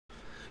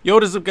Yo,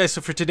 what is up, guys?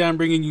 So for today I'm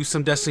bringing you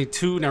some Destiny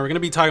 2. Now we're going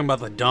to be talking about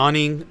the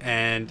Dawning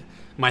and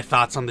my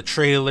thoughts on the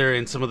trailer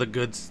and some of the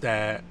goods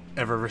that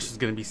Eververse is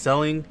going to be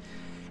selling.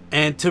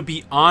 And to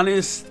be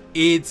honest,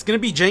 it's going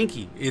to be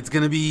janky. It's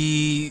going to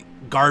be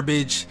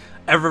garbage.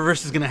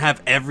 Eververse is going to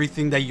have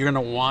everything that you're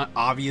going to want,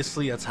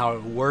 obviously. That's how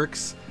it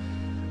works.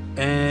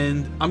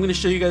 And I'm going to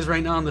show you guys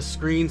right now on the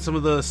screen some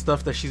of the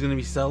stuff that she's going to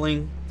be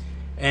selling.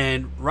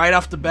 And right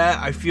off the bat,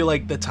 I feel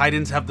like the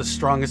Titans have the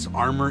strongest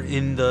armor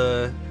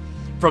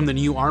from the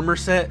new armor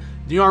set.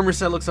 The new armor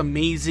set looks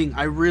amazing.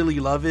 I really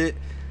love it.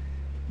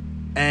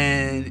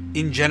 And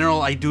in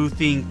general, I do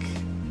think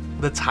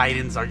the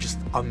Titans are just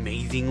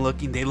amazing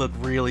looking. They look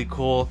really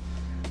cool.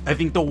 I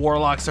think the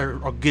Warlocks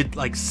are a good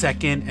like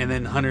second, and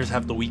then Hunters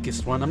have the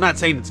weakest one. I'm not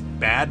saying it's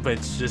bad, but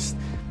it's just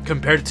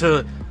compared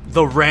to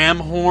the ram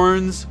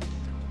horns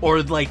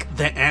or like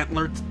the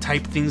antler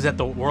type things that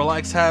the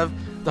Warlocks have,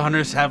 the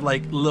Hunters have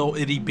like little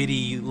itty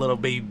bitty little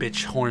baby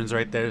bitch horns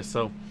right there.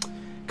 So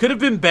could have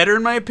been better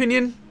in my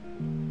opinion,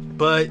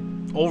 but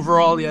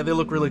overall, yeah, they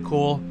look really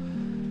cool.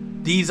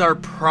 These are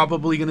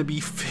probably going to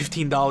be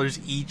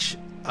 $15 each.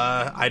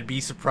 I'd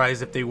be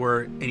surprised if they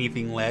were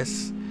anything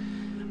less.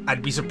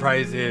 I'd be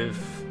surprised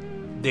if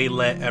they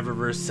let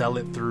Eververse sell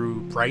it through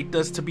Bright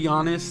Dust, to be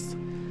honest.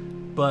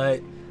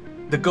 But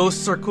the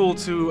ghosts are cool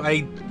too.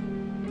 I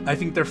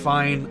think they're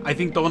fine. I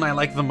think the one I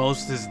like the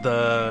most is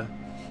the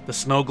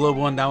snow globe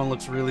one. That one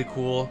looks really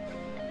cool.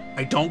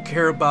 I don't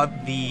care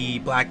about the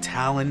Black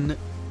Talon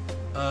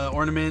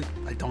ornament.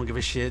 I don't give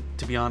a shit,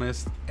 to be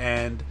honest.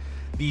 And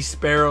the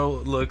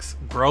Sparrow looks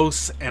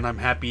gross, and I'm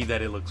happy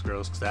that it looks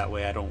gross, because that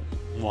way I don't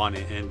want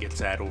it and get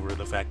sad over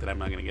the fact that I'm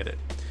not going to get it.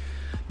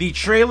 The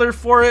trailer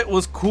for it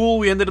was cool.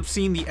 We ended up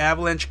seeing the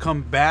Avalanche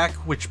come back,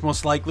 which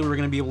most likely we're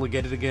going to be able to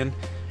get it again.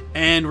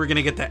 And we're going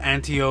to get the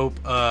Antiope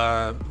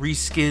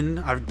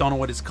reskin. I don't know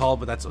what it's called,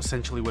 but that's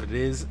essentially what it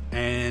is.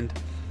 And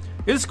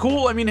it's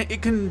cool. I mean,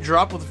 it can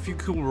drop with a few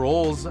cool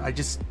rolls. I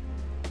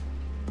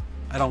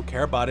don't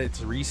care about it.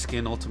 It's a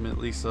reskin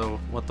ultimately, so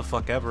what the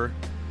fuck ever.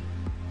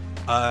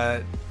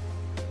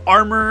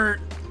 Armor,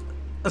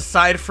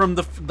 aside from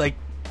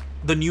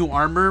the new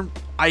armor,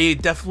 I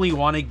definitely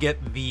want to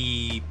get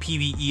the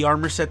PvE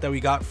armor set that we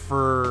got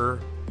for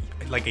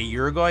like a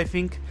year ago, I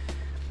think.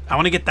 I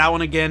want to get that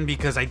one again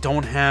because I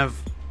don't have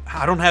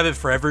it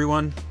for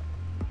everyone.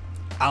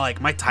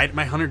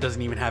 My Hunter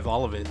doesn't even have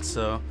all of it,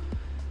 so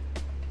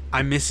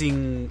I'm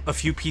missing a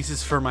few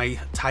pieces for my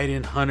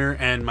Titan Hunter,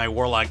 and my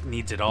Warlock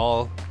needs it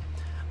all.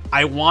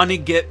 I want to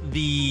get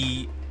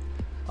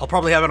I'll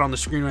probably have it on the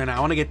screen right now. I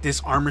want to get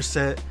this armor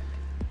set